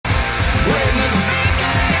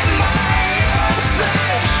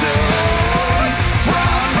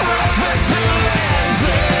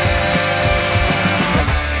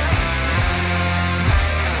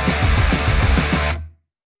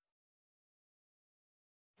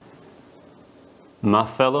My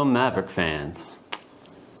fellow Maverick fans,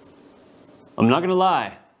 I'm not gonna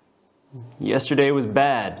lie, yesterday was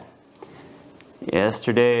bad.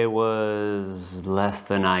 Yesterday was less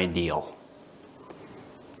than ideal.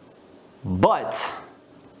 But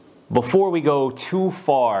before we go too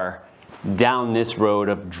far down this road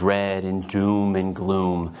of dread and doom and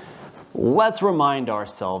gloom, let's remind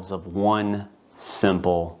ourselves of one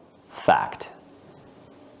simple fact.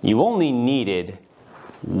 You only needed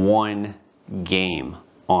one game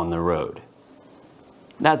on the road.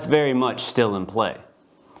 That's very much still in play.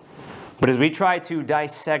 But as we try to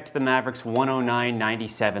dissect the Mavericks'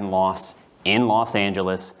 109-97 loss in Los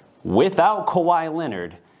Angeles without Kawhi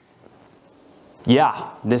Leonard, yeah,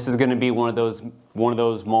 this is going to be one of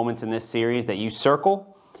those moments in this series that you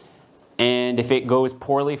circle, and if it goes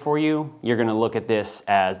poorly for you, you're going to look at this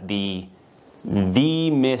as the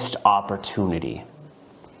missed opportunity.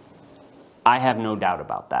 I have no doubt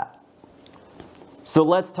about that. So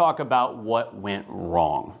let's talk about what went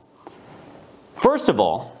wrong. First of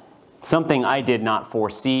all, something I did not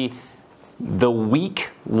foresee, the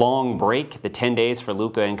week-long break, the 10 days for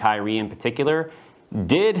Luka and Kyrie in particular,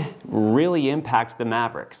 did really impact the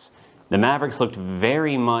Mavericks. The Mavericks looked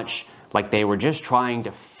very much like they were just trying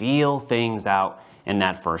to feel things out in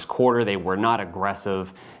that first quarter. They were not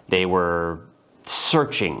aggressive. They were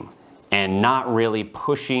searching and not really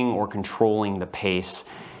pushing or controlling the pace,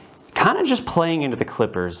 kind of just playing into the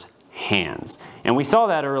Clippers' hands. And we saw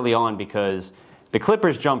that early on because the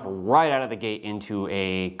Clippers jumped right out of the gate into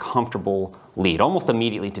a comfortable lead, almost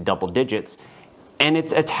immediately to double digits. And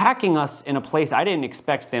it's attacking us in a place I didn't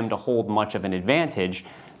expect them to hold much of an advantage,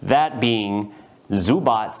 that being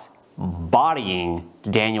Zubac's bodying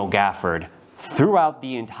Daniel Gafford throughout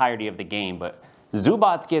the entirety of the game. But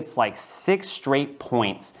Zubac gets like 6 straight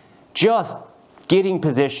points just getting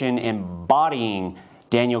position and bodying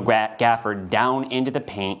Daniel Gafford down into the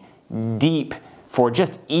paint deep for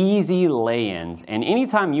just easy lay-ins. And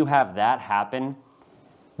anytime you have that happen,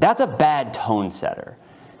 that's a bad tone setter.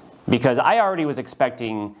 Because I already was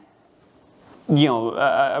expecting,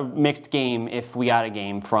 a mixed game if we got a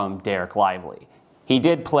game from Derek Lively. He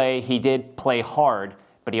did play hard,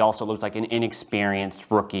 but he also looks like an inexperienced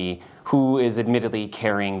rookie who is admittedly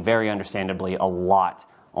carrying, very understandably, a lot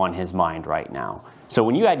on his mind right now. So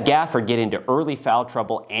when you had Gafford get into early foul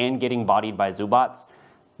trouble and getting bodied by Zubac,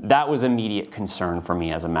 that was immediate concern for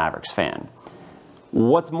me as a Mavericks fan.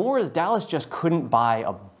 What's more is Dallas just couldn't buy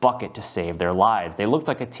a bucket to save their lives. They looked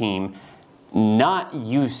like a team not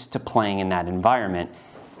used to playing in that environment.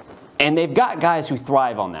 And they've got guys who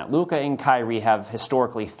thrive on that. Luka and Kyrie have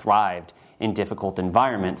historically thrived in difficult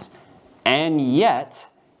environments. And yet,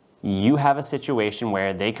 you have a situation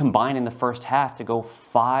where they combine in the first half to go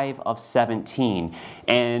 5 of 17.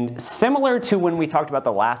 And similar to when we talked about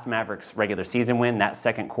the last Mavericks regular season win, that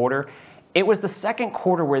second quarter, it was the second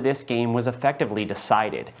quarter where this game was effectively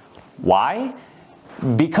decided. Why?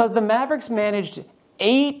 Because the Mavericks managed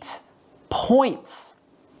 8 points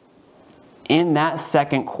in that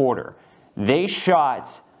second quarter. They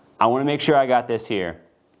shot, I want to make sure I got this here.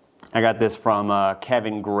 I got this from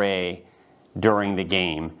Kevin Gray during the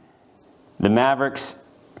game. The Mavericks,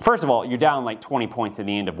 first of all, you're down like 20 points at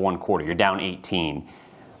the end of one quarter. You're down 18.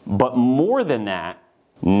 But more than that,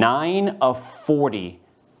 9 of 40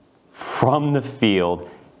 from the field,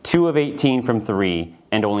 2 of 18 from 3,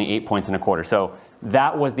 and only 8 points in a quarter. So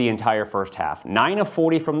that was the entire first half. 9 of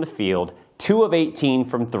 40 from the field, 2 of 18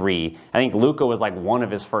 from 3. I think Luka was like 1 of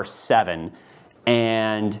his first 7,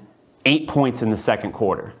 and 8 points in the second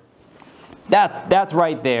quarter. That's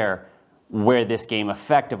right there where this game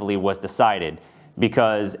effectively was decided,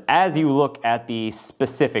 because as you look at the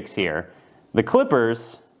specifics here, the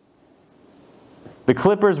Clippers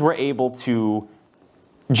were able to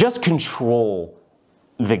just control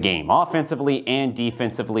the game offensively and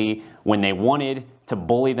defensively. When they wanted to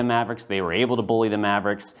bully the Mavericks, they were able to bully the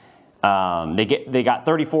Mavericks. They got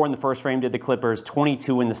 34 in the first frame, did the Clippers,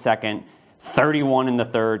 22 in the second, 31 in the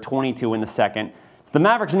third, 22 in the second. The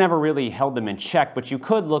Mavericks never really held them in check, but you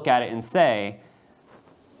could look at it and say,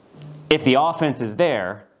 if the offense is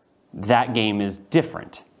there, that game is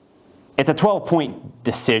different. It's a 12-point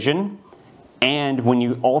decision, and when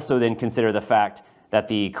you also then consider the fact that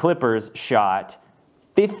the Clippers shot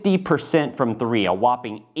 50% from 3, a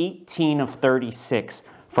whopping 18 of 36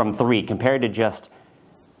 from 3, compared to just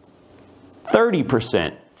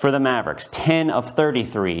 30% for the Mavericks, 10 of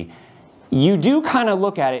 33, you do kind of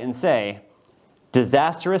look at it and say,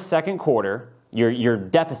 disastrous second quarter, your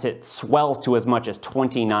deficit swells to as much as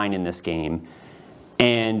 29 in this game,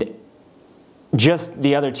 and just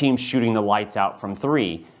the other team shooting the lights out from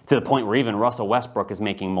 3. to the point where even Russell Westbrook is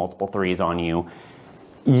making multiple threes on you,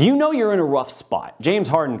 you know you're in a rough spot. James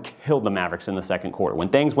Harden killed the Mavericks in the second quarter. When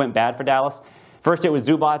things went bad for Dallas, first it was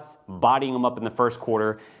Zubac bodying them up in the first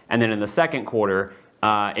quarter, and then in the second quarter,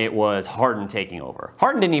 it was Harden taking over.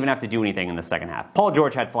 Harden didn't even have to do anything in the second half. Paul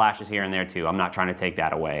George had flashes here and there too. I'm not trying to take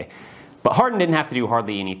that away. But Harden didn't have to do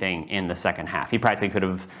hardly anything in the second half. He practically could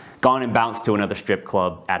have gone and bounced to another strip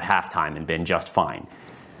club at halftime and been just fine.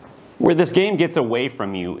 Where this game gets away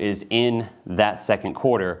from you is in that second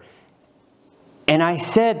quarter. And I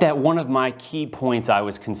said that one of my key points I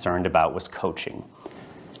was concerned about was coaching.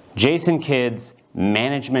 Jason Kidd's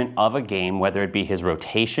management of a game, whether it be his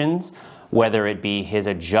rotations, whether it be his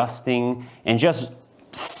adjusting, and just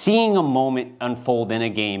seeing a moment unfold in a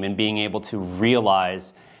game and being able to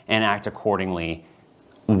realize and act accordingly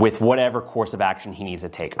with whatever course of action he needs to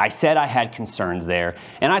take. I said I had concerns there,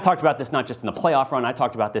 and I talked about this not just in the playoff run, I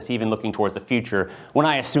talked about this even looking towards the future when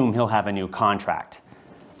I assume he'll have a new contract.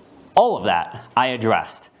 All of that I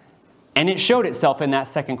addressed, and it showed itself in that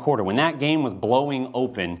second quarter. When that game was blowing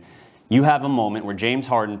open, you have a moment where James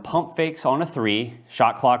Harden pump fakes on a three,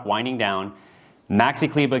 shot clock winding down,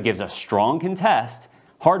 Maxi Kleber gives a strong contest,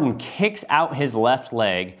 Harden kicks out his left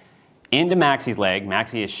leg into Maxi's leg.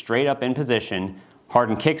 Maxi is straight up in position.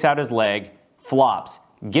 Harden kicks out his leg, flops,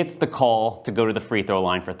 gets the call to go to the free throw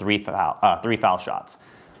line for three foul shots.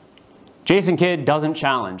 Jason Kidd doesn't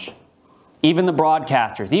challenge. Even the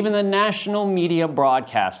broadcasters, even the national media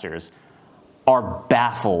broadcasters are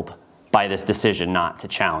baffled by this decision not to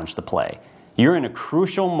challenge the play. You're in a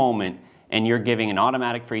crucial moment and you're giving an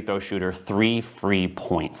automatic free throw shooter 3 free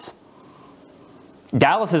points.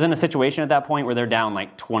 Dallas is in a situation at that point where they're down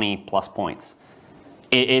like 20 plus points.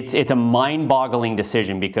 It's a mind-boggling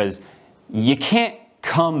decision because you can't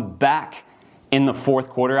come back in the fourth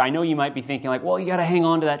quarter. I know you might be thinking like, well, you got to hang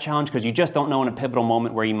on to that challenge because you just don't know in a pivotal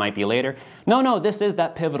moment where you might be later. No, this is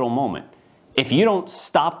that pivotal moment. If you don't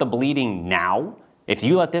stop the bleeding now, if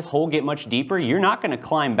you let this hole get much deeper, you're not going to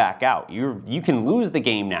climb back out. You can lose the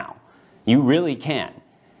game now. You really can.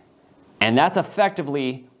 And that's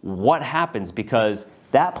effectively what happens because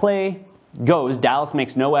that play goes, Dallas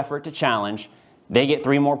makes no effort to challenge, they get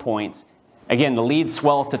 3 more points. Again, the lead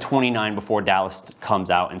swells to 29 before Dallas comes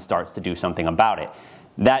out and starts to do something about it.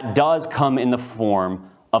 That does come in the form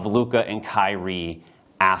of Luka and Kyrie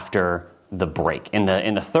after the break. In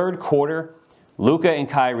the third quarter, Luka and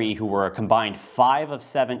Kyrie, who were a combined 5 of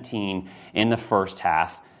 17 in the first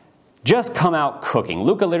half, just come out cooking.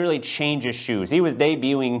 Luka literally changed his shoes. He was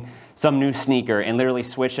debuting some new sneaker and literally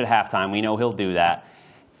switched at halftime. We know he'll do that.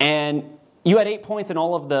 And you had 8 points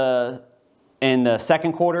in the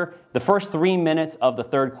second quarter. The first 3 minutes of the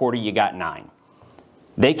third quarter, you got 9.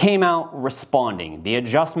 They came out responding. The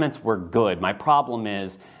adjustments were good. My problem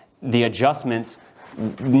is the adjustments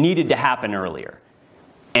needed to happen earlier.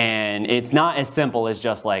 And it's not as simple as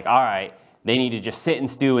just like, all right, they need to just sit and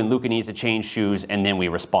stew and Luka needs to change shoes and then we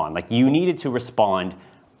respond. Like you needed to respond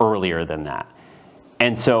earlier than that.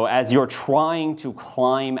 And so as you're trying to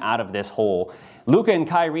climb out of this hole, Luka and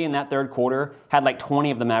Kyrie in that third quarter had like 20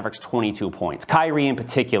 of the Mavericks' 22 points. Kyrie in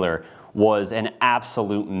particular was an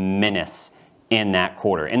absolute menace in that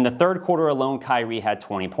quarter. In the third quarter alone, Kyrie had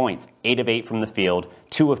 20 points, 8 of 8 from the field,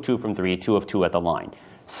 2 of 2 from 3, 2 of 2 at the line.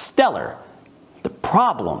 Stellar. The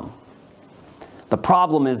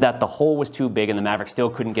problem is that the hole was too big and the Mavericks still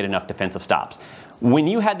couldn't get enough defensive stops. When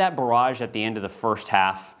you had that barrage at the end of the first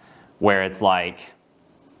half, where it's like,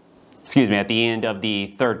 at the end of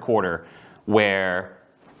the third quarter, where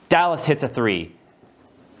Dallas hits a 3,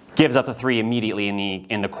 gives up the 3 immediately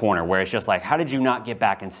in the corner, where it's just like, how did you not get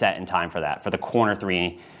back and set in time for that? For the corner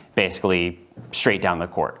 3, basically straight down the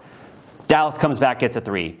court. Dallas comes back, gets a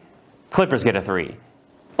 3. Clippers get a 3.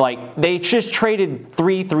 Like, they just traded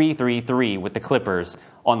 3 with the Clippers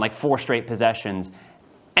on like 4 straight possessions.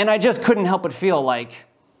 And I just couldn't help but feel like,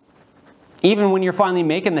 even when you're finally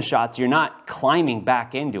making the shots, you're not climbing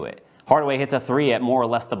back into it. Hardaway hits a 3 at more or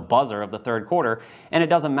less the buzzer of the third quarter, and it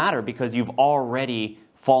doesn't matter because you've already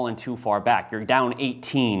fallen too far back. You're down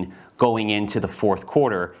 18 going into the fourth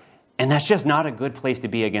quarter, and that's just not a good place to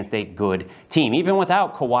be against a good team, even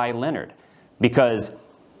without Kawhi Leonard, because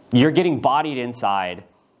you're getting bodied inside,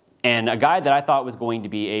 and a guy that I thought was going to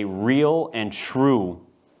be a real and true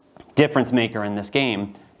difference maker in this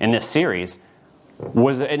game, in this series,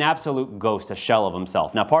 was an absolute ghost, a shell of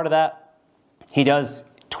himself. Now, part of that, he does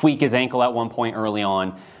tweak his ankle at one point early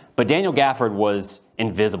on, but Daniel Gafford was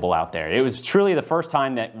invisible out there. It was truly the first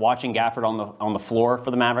time that watching Gafford on the floor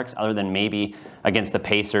for the Mavericks, other than maybe against the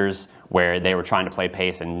Pacers where they were trying to play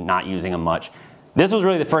pace and not using him much. This was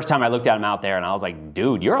really the first time I looked at him out there and I was like,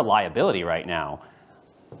 dude, you're a liability right now.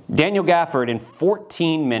 Daniel Gafford in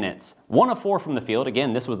 14 minutes, 1 of 4 from the field.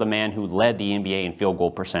 Again, this was the man who led the NBA in field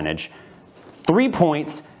goal percentage. 3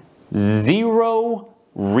 points, 0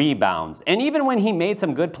 rebounds. And even when he made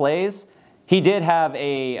some good plays, he did have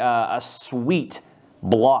a sweet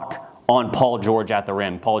block on Paul George at the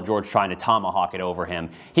rim. Paul George trying to tomahawk it over him.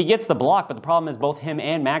 He gets the block, but the problem is both him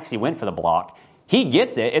and Maxey went for the block. He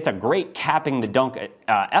gets it. It's a great capping the dunk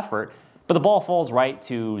effort, but the ball falls right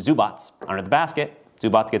to Zubac under the basket.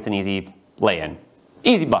 Zubac gets an easy lay-in.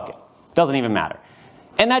 Easy bucket. Doesn't even matter.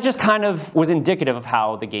 And that just kind of was indicative of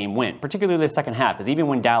how the game went, particularly the second half, because even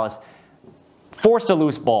when Dallas forced a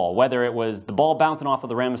loose ball, whether it was the ball bouncing off of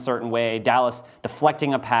the rim a certain way, Dallas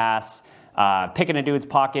deflecting a pass, picking a dude's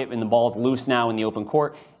pocket and the ball's loose now in the open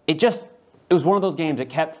court, it was one of those games that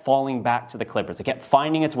kept falling back to the Clippers. It kept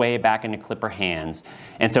finding its way back into Clipper hands.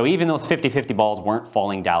 And so even those 50-50 balls weren't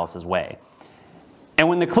falling Dallas's way. And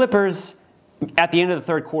when the Clippers, at the end of the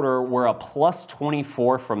third quarter, were a plus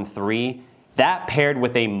 24 from 3, that paired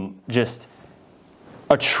with a just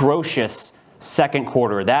atrocious second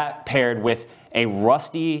quarter, that paired with a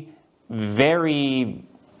rusty, very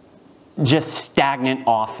just stagnant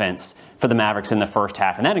offense for the Mavericks in the first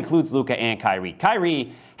half. And that includes Luka and Kyrie.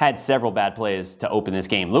 Kyrie had several bad plays to open this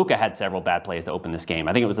game. Luka had several bad plays to open this game.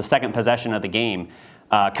 I think it was the second possession of the game.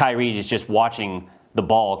 Kyrie is just watching the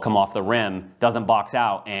ball come off the rim, doesn't box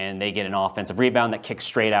out, and they get an offensive rebound that kicks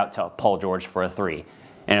straight out to Paul George for a 3.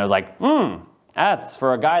 And it was like, that's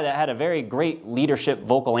for a guy that had a very great leadership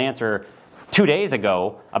vocal answer 2 days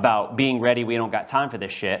ago about being ready, we don't got time for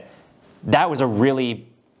this shit. That was a really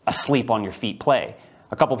asleep on your feet play.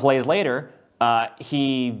 A couple plays later,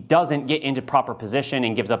 he doesn't get into proper position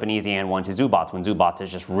and gives up an easy and 1 to Zubac when Zubac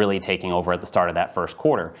is just really taking over at the start of that first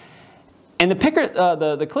quarter. And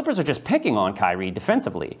the Clippers are just picking on Kyrie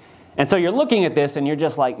defensively. And so you're looking at this and you're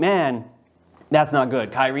just like, man, that's not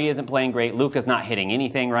good. Kyrie isn't playing great. Luka's not hitting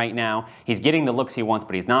anything right now. He's getting the looks he wants,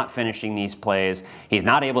 but he's not finishing these plays. He's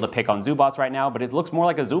not able to pick on Zubac right now, but it looks more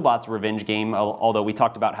like a Zubac revenge game, although we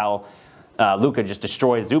talked about how Luka just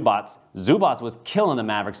destroys Zubac. Zubac was killing the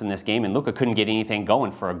Mavericks in this game, and Luka couldn't get anything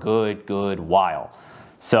going for a good while.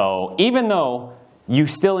 So even though you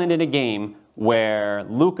still ended a game where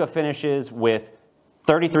Luka finishes with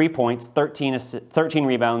 33 points, 13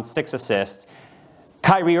 rebounds, 6 assists,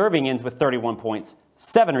 Kyrie Irving ends with 31 points,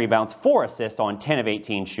 7 rebounds, 4 assists on 10 of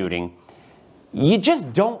 18 shooting. You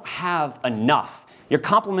just don't have enough. Your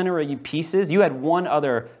complementary pieces, you had one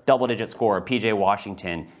other double-digit scorer, PJ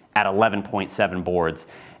Washington, at 11.7 boards,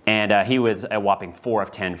 and he was a whopping 4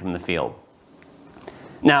 of 10 from the field.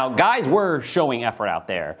 Now, guys were showing effort out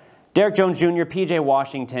there. Derrick Jones Jr., PJ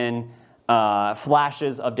Washington,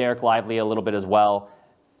 flashes of Derek Lively a little bit as well.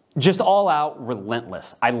 Just all out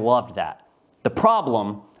relentless. I loved that. The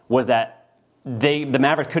problem was that the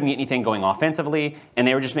Mavericks couldn't get anything going offensively, and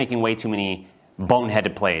they were just making way too many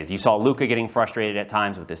boneheaded plays. You saw Luka getting frustrated at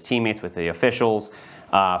times with his teammates, with the officials,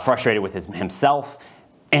 frustrated with himself,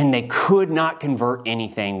 and they could not convert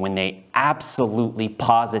anything when they absolutely,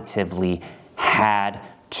 positively had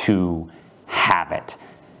to have it.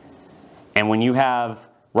 And when you have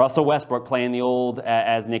Russell Westbrook playing the old,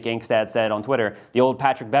 as Nick Angstad said on Twitter, the old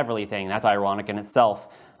Patrick Beverley thing, that's ironic in itself.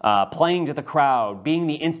 Playing to the crowd, being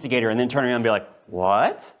the instigator, and then turning around and be like,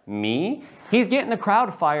 what? Me? He's getting the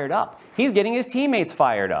crowd fired up. He's getting his teammates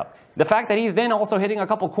fired up. The fact that he's then also hitting a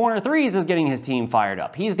couple corner threes is getting his team fired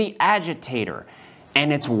up. He's the agitator,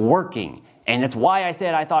 and it's working. And it's why I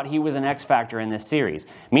said I thought he was an X factor in this series.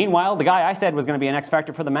 Meanwhile, the guy I said was going to be an X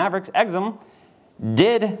factor for the Mavericks, Exum,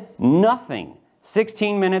 did nothing.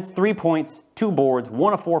 16 minutes, 3 points, 2 boards,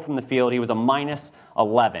 1 of 4 from the field. He was a minus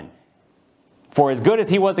 11. For as good as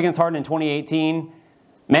he was against Harden in 2018,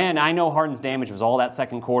 man, I know Harden's damage was all that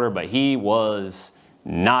second quarter, but he was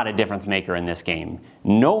not a difference maker in this game.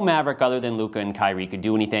 No Maverick other than Luka and Kyrie could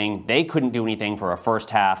do anything. They couldn't do anything for a first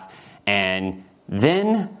half. And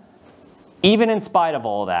then, even in spite of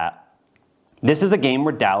all that, this is a game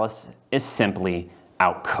where Dallas is simply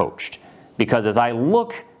outcoached. Because as I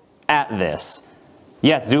look at this,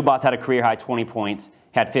 yes, Zubac had a career-high 20 points,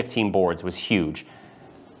 had 15 boards, was huge.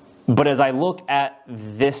 But as I look at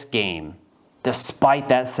this game, despite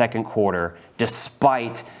that second quarter,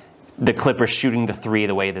 despite the Clippers shooting the 3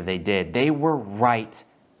 the way that they did, they were right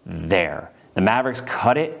there. The Mavericks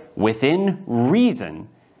cut it within reason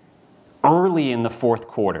early in the fourth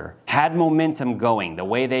quarter, had momentum going. The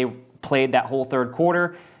way they played that whole third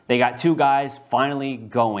quarter, they got 2 guys finally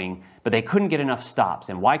going, but they couldn't get enough stops.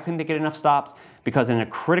 And why couldn't they get enough stops? Because in a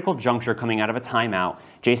critical juncture coming out of a timeout,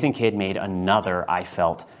 Jason Kidd made another, I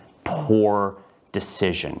felt, poor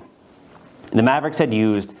decision. The Mavericks had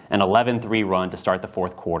used an 11-3 run to start the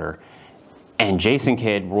fourth quarter, and Jason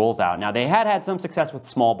Kidd rolls out. Now, they had some success with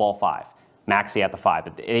small ball 5, Maxey at the 5,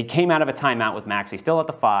 but it came out of a timeout with Maxey still at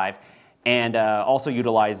the 5, and also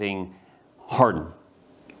utilizing Hardaway.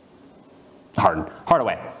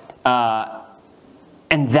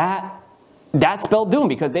 And that spelled doom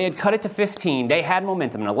because they had cut it to 15. They had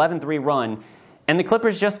momentum, an 11-3 run, and the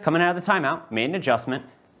Clippers just coming out of the timeout, made an adjustment,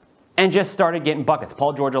 and just started getting buckets.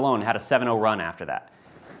 Paul George alone had a 7-0 run after that.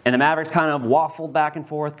 And the Mavericks kind of waffled back and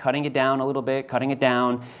forth, cutting it down a little bit, cutting it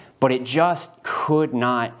down, but it just could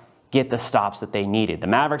not get the stops that they needed. The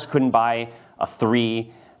Mavericks couldn't buy a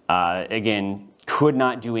 3, again, could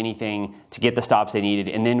not do anything to get the stops they needed.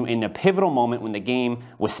 And then in a pivotal moment when the game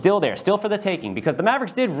was still there, still for the taking, because the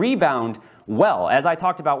Mavericks did rebound well. As I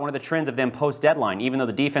talked about, one of the trends of them post-deadline, even though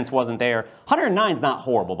the defense wasn't there, 109 is not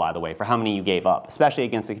horrible, by the way, for how many you gave up, especially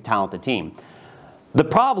against a talented team. The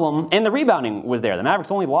problem, and the rebounding was there. The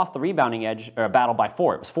Mavericks only lost the rebounding battle by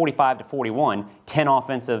 4. It was 45-41, 10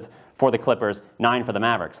 offensive for the Clippers, 9 for the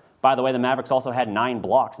Mavericks. By the way, the Mavericks also had 9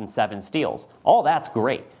 blocks and 7 steals. All that's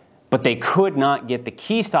great. But they could not get the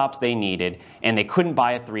key stops they needed, and they couldn't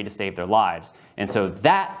buy a 3 to save their lives. And so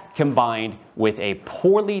that, combined with a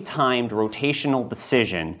poorly timed rotational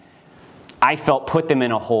decision, I felt put them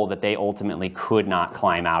in a hole that they ultimately could not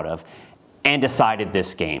climb out of, and decided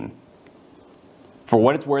this game. For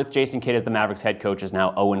what it's worth, Jason Kidd, as the Mavericks head coach, is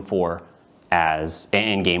now 0-4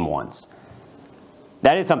 in Game 1s.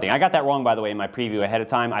 That is something. I got that wrong, by the way, in my preview ahead of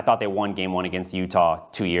time. I thought they won Game 1 against Utah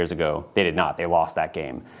 2 years ago. They did not. They lost that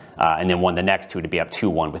game. And then won the next 2 to be up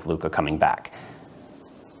 2-1 with Luka coming back.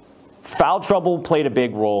 Foul trouble played a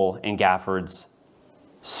big role in Gafford's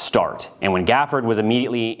start. And when Gafford was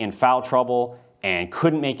immediately in foul trouble and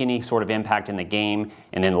couldn't make any sort of impact in the game,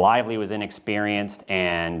 and then Lively was inexperienced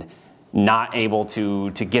and not able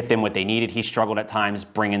to get them what they needed, he struggled at times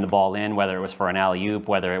bringing the ball in, whether it was for an alley-oop,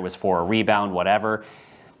 whether it was for a rebound, whatever.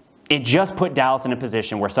 It just put Dallas in a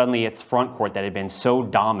position where suddenly its front court that had been so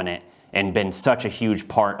dominant and been such a huge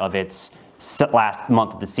part of its last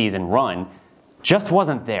month of the season run just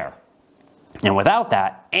wasn't there. And without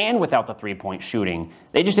that, and without the three-point shooting,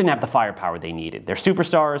 they just didn't have the firepower they needed. Their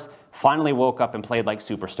superstars finally woke up and played like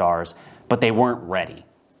superstars, but they weren't ready.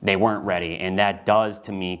 They weren't ready, and that does,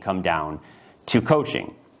 to me, come down to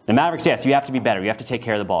coaching. The Mavericks, yes, you have to be better. You have to take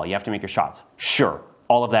care of the ball. You have to make your shots. Sure,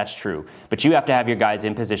 all of that's true. But you have to have your guys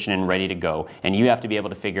in position and ready to go, and you have to be able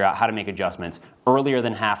to figure out how to make adjustments earlier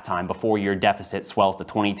than halftime before your deficit swells to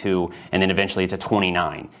 22 and then eventually to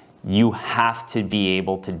 29. You have to be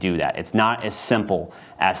able to do that. It's not as simple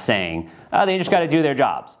as saying, oh, they just got to do their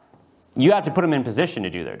jobs. You have to put them in position to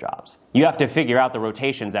do their jobs. You have to figure out the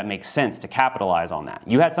rotations that make sense to capitalize on that.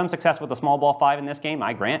 You had some success with the small ball 5 in this game,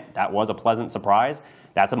 I grant. That was a pleasant surprise.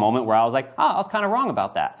 That's a moment where I was like, I was kind of wrong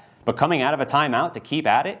about that. But coming out of a timeout to keep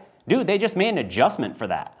at it, dude, they just made an adjustment for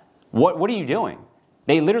that. What are you doing?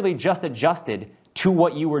 They literally just adjusted to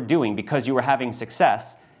what you were doing because you were having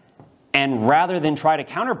success. And rather than try to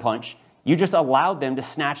counterpunch, you just allowed them to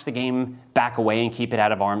snatch the game back away and keep it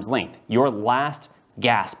out of arm's length. Your last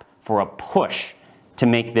gasp for a push to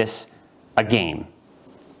make this a game,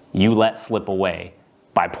 you let slip away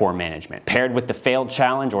by poor management. Paired with the failed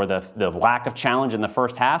challenge or the lack of challenge in the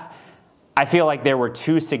first half, I feel like there were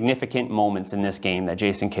 2 significant moments in this game that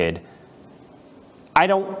Jason Kidd,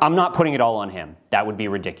 I'm not putting it all on him. That would be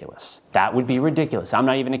ridiculous. That would be ridiculous. I'm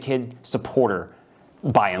not even a Kidd supporter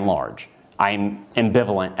by and large. I'm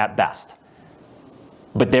ambivalent at best.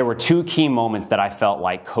 But there were 2 key moments that I felt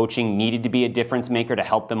like coaching needed to be a difference maker to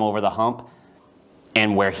help them over the hump,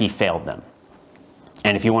 and where he failed them.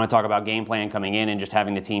 And if you want to talk about game plan coming in and just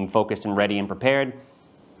having the team focused and ready and prepared,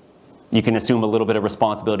 you can assume a little bit of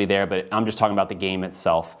responsibility there, but I'm just talking about the game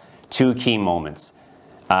itself. 2 key moments.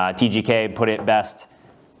 TGK put it best.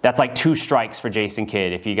 That's like 2 strikes for Jason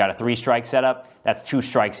Kidd. If you got a 3-strike setup, that's 2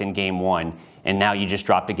 strikes in game 1. And now you just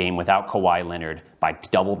dropped a game without Kawhi Leonard by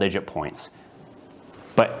double-digit points.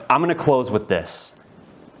 But I'm going to close with this.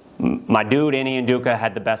 My dude, Annie and Duca,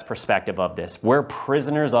 had the best perspective of this. We're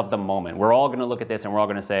prisoners of the moment. We're all going to look at this and we're all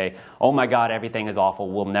going to say, oh my God, everything is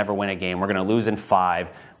awful. We'll never win a game. We're going to lose in 5.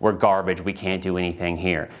 We're garbage. We can't do anything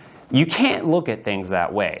here. You can't look at things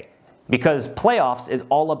that way because playoffs is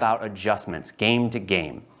all about adjustments, game to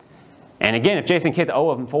game. And again, if Jason Kidd's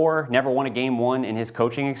 0-4, never won a game 1 in his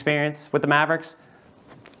coaching experience with the Mavericks,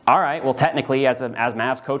 all right, well, technically, as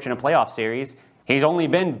Mavs coach in a playoff series, he's only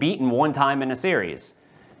been beaten 1 time in a series.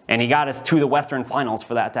 And he got us to the Western Finals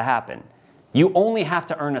for that to happen. You only have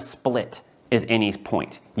to earn a split, is Annie's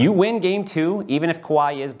point. You win game 2, even if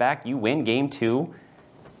Kawhi is back, you win game 2,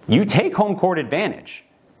 you take home court advantage.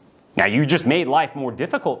 Now, you just made life more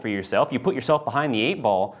difficult for yourself. You put yourself behind the 8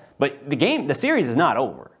 ball, but the series is not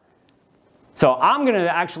over. So I'm going to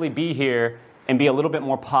actually be here and be a little bit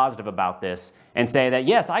more positive about this and say that,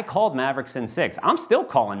 yes, I called Mavericks in 6. I'm still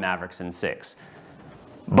calling Mavericks in 6.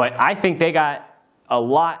 But I think they got a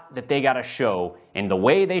lot that they got to show. And the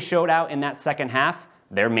way they showed out in that second half,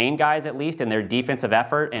 their main guys at least, and their defensive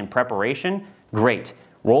effort and preparation, great.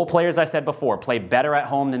 Role players, I said before, play better at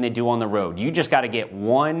home than they do on the road. You just got to get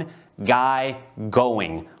one guy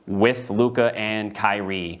going with Luka and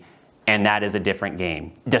Kyrie, and that is a different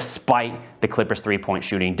game, despite the Clippers' 3-point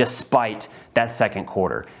shooting, despite that second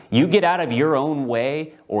quarter. You get out of your own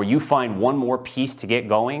way, or you find one more piece to get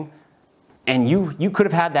going, and you could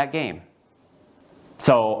have had that game.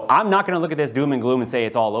 So I'm not going to look at this doom and gloom and say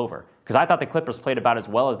it's all over, because I thought the Clippers played about as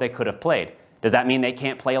well as they could have played. Does that mean they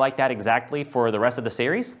can't play like that exactly for the rest of the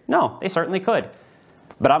series? No, they certainly could.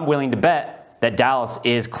 But I'm willing to bet that Dallas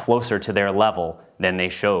is closer to their level than they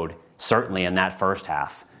showed, certainly in that first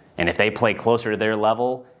half. And if they play closer to their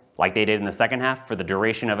level, like they did in the second half, for the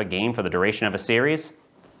duration of a game, for the duration of a series,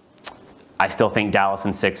 I still think Dallas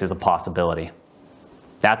in 6 is a possibility.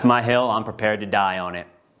 That's my hill. I'm prepared to die on it.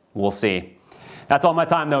 We'll see. That's all my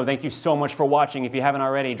time, though. Thank you so much for watching. If you haven't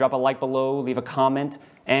already, drop a like below, leave a comment,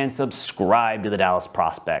 and subscribe to the Dallas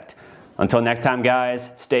Prospect. Until next time, guys,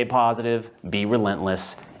 stay positive, be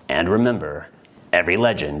relentless, and remember, every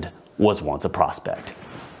legend was once a prospect.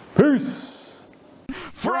 Peace!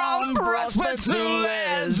 From prospect to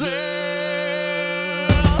legend.